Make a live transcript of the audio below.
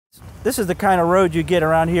This is the kind of road you get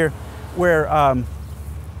around here where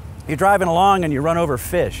you're driving along and you run over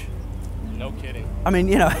fish. No kidding. I mean,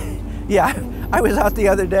 you know, yeah, I was out the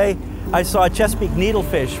other day, I saw a Chesapeake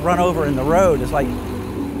needlefish run over in the road. It's like,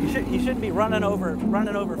 you shouldn't be running over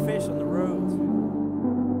fish on the roads.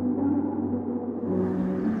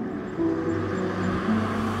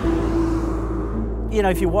 You know,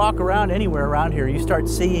 if you walk around anywhere around here, you start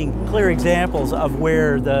seeing clear examples of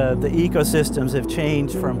where the ecosystems have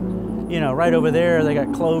changed from, you know, right over there, they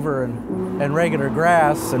got clover and regular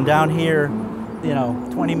grass, and down here, you know,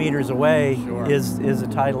 20 meters away is a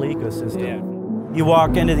tidal ecosystem. Yeah. You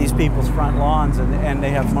walk into these people's front lawns and they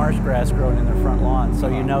have marsh grass growing in their front lawns, so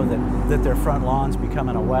you know that their front lawn's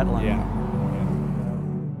becoming a wetland. Yeah.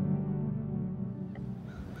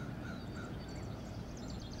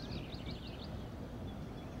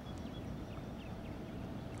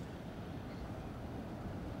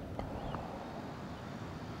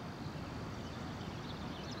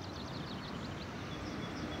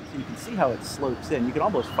 You can see how it slopes in. You can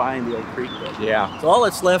almost find the old creek bed. Yeah. So all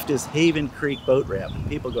that's left is Haven Creek boat ramp. And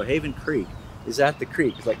people go, Haven Creek, is that the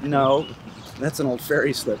creek? It's like, no, that's an old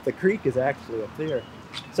ferry slip. The creek is actually up there.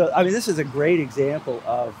 So, I mean, this is a great example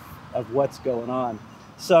of what's going on.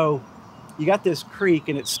 So you got this creek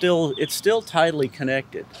and it's still tidally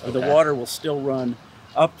connected. Okay. The water will still run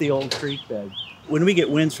up the old creek bed. When we get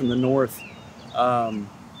winds from the north,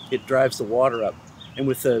 it drives the water up. And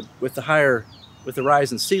with the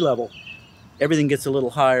rise in sea level, everything gets a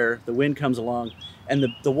little higher, the wind comes along, and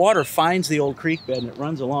the water finds the old creek bed and it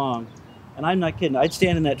runs along. And I'm not kidding, I'd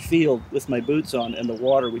stand in that field with my boots on and the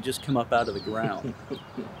water would just come up out of the ground.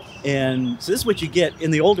 And so this is what you get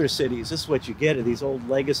in the older cities. This is what you get in these old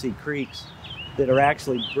legacy creeks that are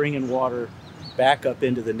actually bringing water back up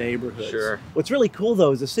into the neighborhoods. Sure. What's really cool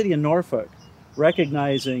though is the city of Norfolk,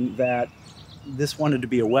 recognizing that this wanted to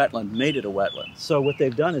be a wetland, made it a wetland. So what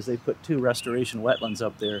they've done is they've put 2 restoration wetlands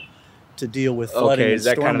up there to deal with flooding. Okay, is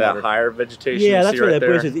that kind of that higher vegetation? Yeah, that's where right that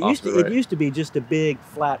bush is. It used to be just a big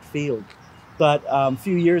flat field, but a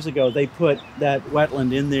few years ago they put that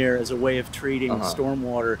wetland in there as a way of treating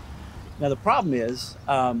stormwater. Now the problem is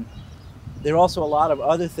there are also a lot of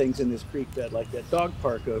other things in this creek bed, like that dog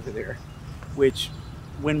park over there, which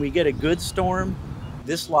when we get a good storm,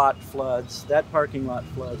 this lot floods, that parking lot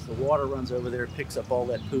floods, the water runs over there, picks up all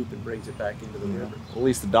that poop and brings it back into the river. At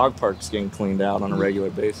least the dog park's getting cleaned out on a regular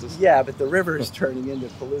basis. Yeah, but the river is turning into a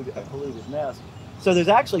polluted mess. So there's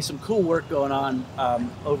actually some cool work going on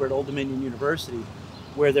over at Old Dominion University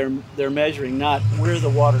where they're measuring not where the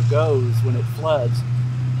water goes when it floods,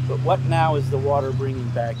 but what now is the water bringing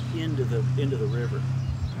back into the river.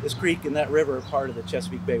 This creek and that river are part of the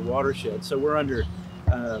Chesapeake Bay watershed, so we're under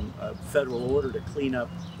a federal order to clean up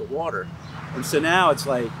the water. And so now it's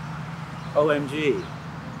like, OMG,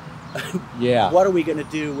 yeah. What are we going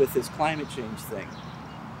to do with this climate change thing?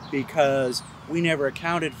 Because we never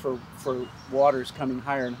accounted for waters coming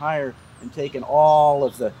higher and higher and taking all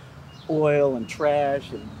of the oil and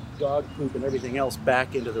trash and dog poop and everything else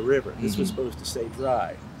back into the river. This was supposed to stay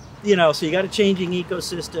dry. You know, so you got a changing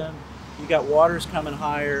ecosystem, you got waters coming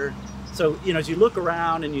higher. So, you know, as you look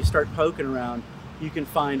around and you start poking around, you can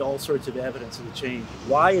find all sorts of evidence of the change.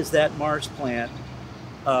 Why is that marsh plant,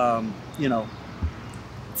 you know,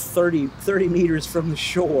 30 meters from the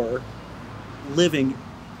shore living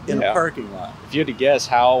in a parking lot? If you had to guess,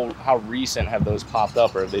 how recent have those popped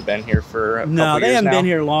up, or have they been here for a couple years now? No, they haven't been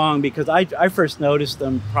here long, because I first noticed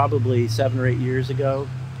them probably 7 or 8 years ago.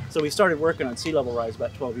 So we started working on sea level rise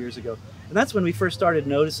about 12 years ago. And that's when we first started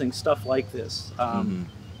noticing stuff like this,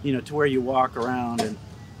 you know, to where you walk around and,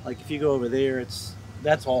 like, if you go over there,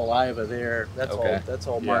 that's all Iva there. That's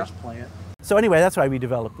all marsh plant. So anyway, that's why we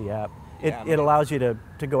developed the app. It allows you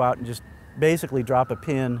to go out and just basically drop a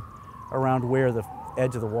pin around where the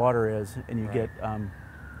edge of the water is, and you get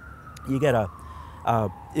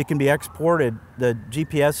it can be exported. The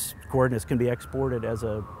GPS coordinates can be exported as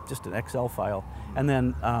just an Excel file, and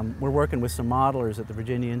then we're working with some modelers at the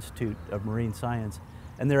Virginia Institute of Marine Science,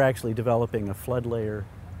 and they're actually developing a flood layer.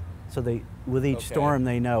 So with each storm,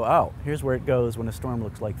 they know, oh, here's where it goes when a storm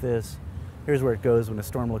looks like this. Here's where it goes when a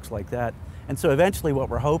storm looks like that. And so eventually what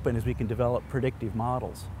we're hoping is we can develop predictive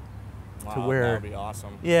models. Wow, to where, that would be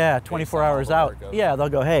awesome. Yeah, 24 hours out. Yeah, they'll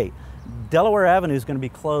go, hey, Delaware Avenue is going to be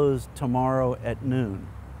closed tomorrow at noon.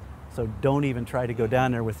 So don't even try to go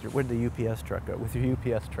down there with where'd the UPS truck go? With your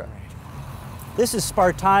UPS truck. This is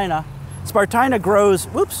Spartina. Spartina grows,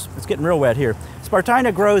 whoops, it's getting real wet here.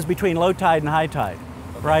 Spartina grows between low tide and high tide.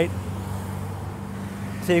 Right?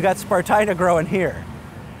 So you got Spartina growing here.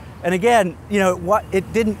 And again, you know,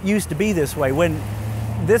 it didn't used to be this way. When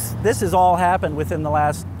this has all happened within the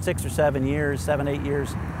last 6 or 7 years, 7, 8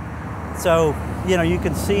 years. So, you know, you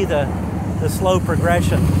can see the slow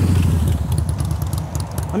progression.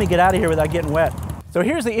 Let me get out of here without getting wet. So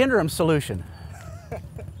here's the interim solution.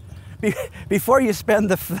 Before you spend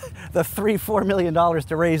the $3-4 million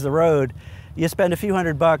to raise the road, you spend a few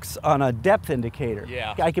 $100 on a depth indicator.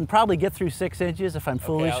 Yeah. I can probably get through 6 inches if I'm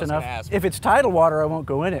foolish enough. Ask. If it's tidal water, I won't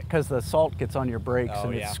go in it because the salt gets on your brakes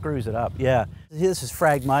and it screws it up. Yeah. This is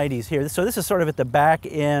Phragmites here. So this is sort of at the back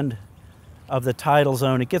end of the tidal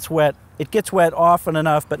zone. It gets wet. It gets wet often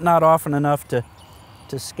enough, but not often enough to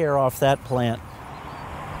scare off that plant.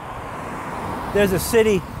 There's a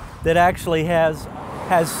city that actually has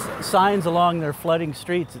signs along their flooding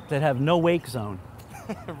streets that have no wake zone.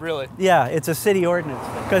 Really? Yeah, it's a city ordinance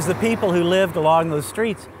because the people who lived along those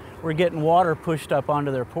streets were getting water pushed up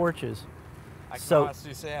onto their porches. I can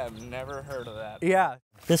honestly say I've never heard of that. Yeah.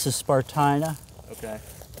 This is Spartina. Okay.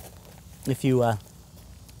 If you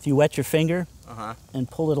wet your finger and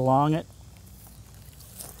pull it along it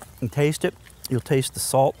and taste it, you'll taste the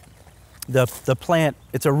salt. The plant,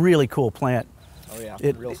 it's a really cool plant. Oh yeah,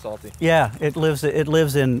 real salty. Yeah, it lives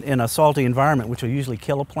in a salty environment, which will usually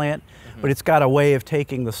kill a plant, but it's got a way of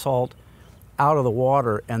taking the salt out of the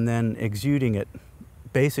water and then exuding it,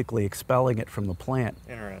 basically expelling it from the plant.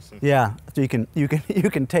 Interesting. Yeah, so you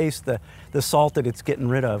can taste the salt that it's getting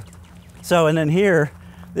rid of. So, and then here,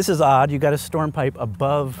 this is odd. You got a storm pipe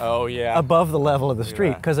above. Oh yeah. Above the level of the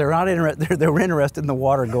street because they're not interested. They were interested in the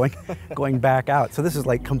water going back out. So this is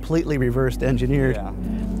like completely reversed engineered. Yeah.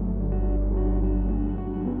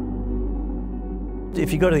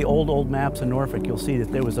 If you go to the old maps in Norfolk, you'll see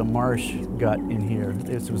that there was a marsh gut in here.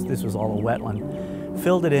 This was all a wetland.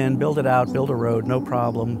 Filled it in, built it out, built a road, no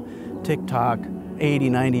problem. Tick-tock, 80,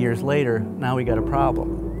 90 years later, now we got a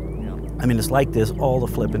problem. Yeah. I mean, it's like this all the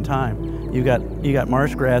flipping time. You got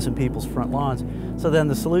marsh grass in people's front lawns. So then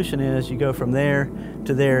the solution is you go from there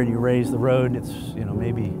to there and you raise the road. It's, you know,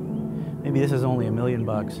 maybe this is only $1 million.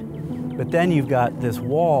 But then you've got this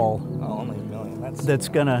wall. Oh, only $1 million. That's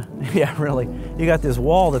gonna, yeah, really. You got this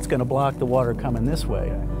wall that's gonna block the water coming this way.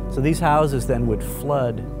 So these houses then would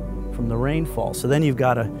flood from the rainfall. So then you've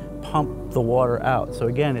got to pump the water out. So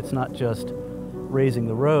again, it's not just raising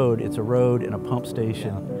the road, it's a road and a pump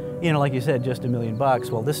station. Yeah. You know, like you said, just $1 million.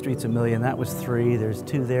 Well, this street's $1 million, that was $3 million, there's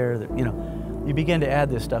 $2 million there. You know, you begin to add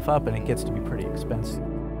this stuff up and it gets to be pretty expensive.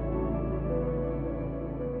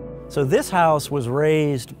 So this house was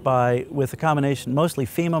raised with a combination, mostly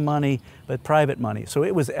FEMA money, but private money. So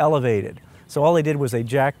it was elevated. So all they did was they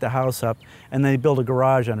jacked the house up and they built a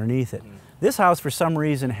garage underneath it. This house, for some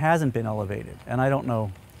reason, hasn't been elevated. And I don't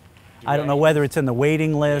know whether it's in the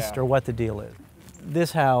waiting list or what the deal is.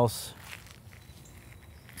 This house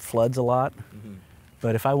floods a lot,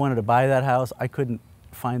 but if I wanted to buy that house, I couldn't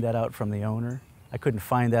find that out from the owner. I couldn't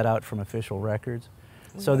find that out from official records.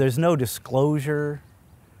 So there's no disclosure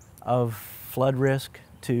of flood risk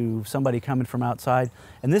to somebody coming from outside.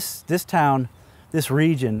 And this town, this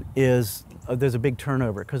region is, there's a big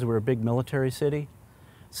turnover because we're a big military city.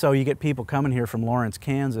 So you get people coming here from Lawrence,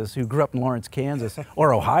 Kansas, who grew up in Lawrence, Kansas,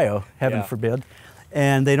 or Ohio, heaven forbid,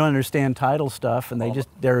 and they don't understand tidal stuff, and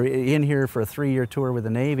they're in here for a 3-year tour with the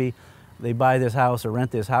Navy. They buy this house or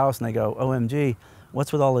rent this house, and they go, OMG,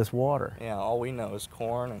 what's with all this water? Yeah, all we know is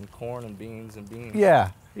corn and beans and beans.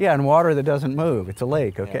 Yeah. Yeah, and water that doesn't move. It's a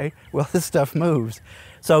lake, okay? Yeah. Well, this stuff moves.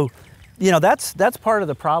 So, you know, that's part of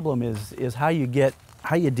the problem is how you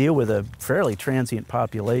deal with a fairly transient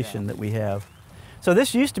population that we have. So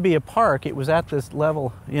this used to be a park. It was at this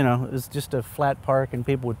level, you know, it was just a flat park and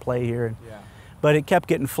people would play here. But it kept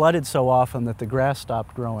getting flooded so often that the grass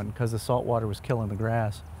stopped growing because the salt water was killing the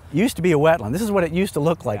grass. It used to be a wetland. This is what it used to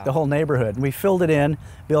look like, the whole neighborhood. And we filled it in,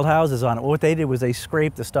 built houses on it. Well, what they did was they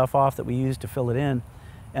scraped the stuff off that we used to fill it in,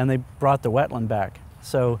 and they brought the wetland back.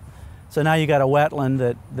 So now you got a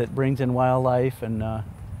wetland that brings in wildlife and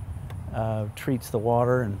treats the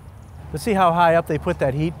water. And but see how high up they put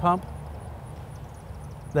that heat pump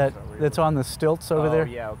that's on the stilts over there? Oh,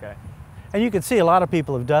 yeah, okay. And you can see a lot of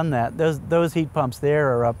people have done that. Those heat pumps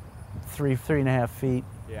there are up 3.5 feet.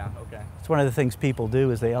 Yeah, okay. It's one of the things people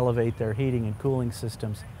do is they elevate their heating and cooling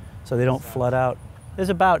systems so they don't flood out. There's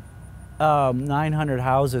about 900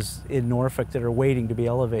 houses in Norfolk that are waiting to be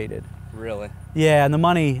elevated. Really? Yeah, and the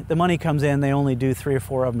money comes in, they only do 3 or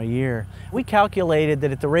 4 of them a year. We calculated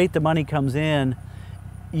that at the rate the money comes in,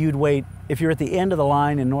 you'd wait, if you're at the end of the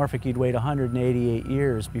line in Norfolk, you'd wait 188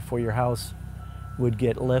 years before your house would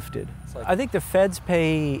get lifted. I think the feds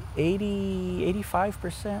pay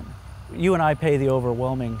 85%. You and I pay the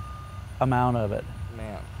overwhelming amount of it.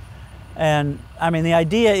 Man. And I mean, the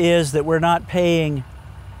idea is that we're not paying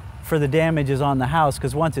for the damages on the house,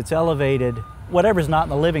 because once it's elevated, whatever's not in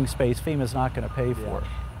the living space, FEMA's not going to pay for. Yeah.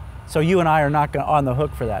 So you and I are not on the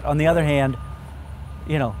hook for that. On the other hand,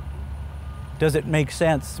 you know, does it make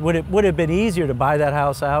sense? Would it have been easier to buy that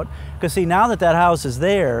house out? Because see, now that that house is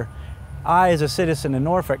there, I, as a citizen in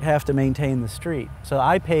Norfolk, have to maintain the street. So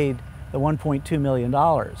I paid the $1.2 million.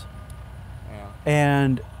 Yeah.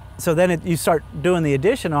 And so then you start doing the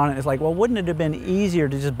addition on it. It's like, well, wouldn't it have been easier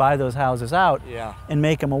to just buy those houses out and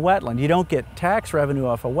make them a wetland? You don't get tax revenue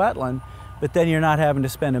off a wetland, but then you're not having to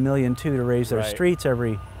spend $1.2 million to raise their streets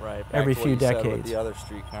every few decades. The other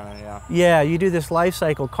street kind of, yeah. Yeah, you do this life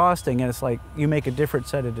cycle costing, and it's like you make a different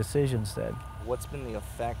set of decisions then. What's been the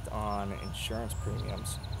effect on insurance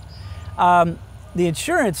premiums? The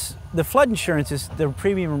insurance, the flood insurance, the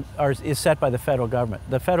premium is set by the federal government.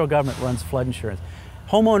 The federal government runs flood insurance.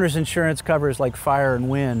 Homeowners insurance covers like fire and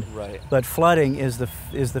wind, but flooding is the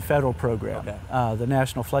federal program, the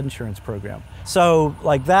National Flood Insurance Program. So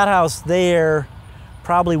like that house there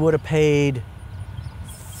probably would have paid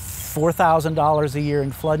 $4,000 a year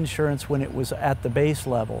in flood insurance when it was at the base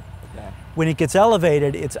level. When it gets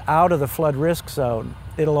elevated, it's out of the flood risk zone.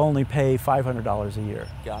 It'll only pay $500 a year.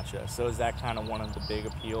 Gotcha. So is that kind of one of the big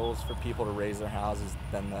appeals for people to raise their houses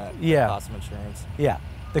than the cost of insurance? Yeah,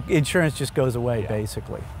 the insurance just goes away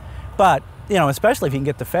basically. But you know, especially if you can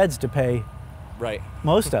get the feds to pay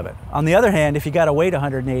most of it. On the other hand, if you got to wait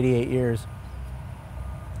 188 years,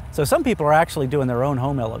 so some people are actually doing their own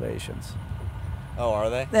home elevations. Oh, are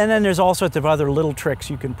they? And then there's all sorts of other little tricks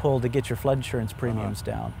you can pull to get your flood insurance premiums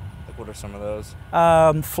down. Like what are some of those?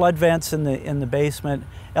 Flood vents in the basement,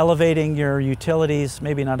 elevating your utilities,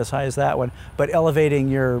 maybe not as high as that one, but elevating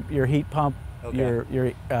your heat pump,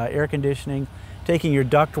 your air conditioning, taking your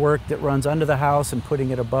duct work that runs under the house and putting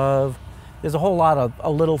it above. There's a whole lot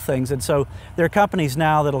of little things. And so there are companies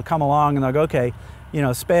now that'll come along and they'll go, okay, you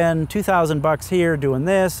know, spend $2,000 here doing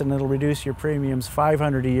this and it'll reduce your premiums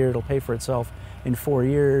 $500 a year, it'll pay for itself in 4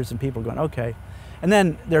 years, and people are going, okay. And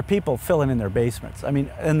then there are people filling in their basements. I mean,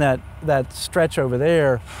 in that stretch over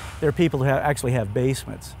there are people who actually have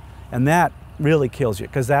basements. And that really kills you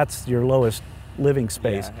because that's your lowest living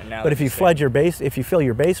space. But if you fill your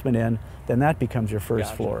basement in, then that becomes your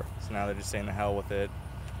first floor. So now they're just saying the hell with it.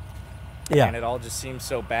 Yeah. And it all just seems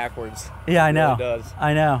so backwards. Yeah, I know. It really does.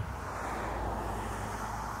 I know.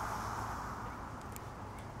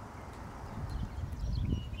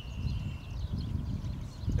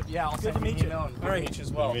 Yeah, I'll send you an email and good to meet you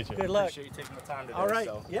as well. Good luck. Appreciate you taking the time today. All right.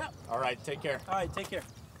 So. Yeah. All right. Take care. All right. Take care.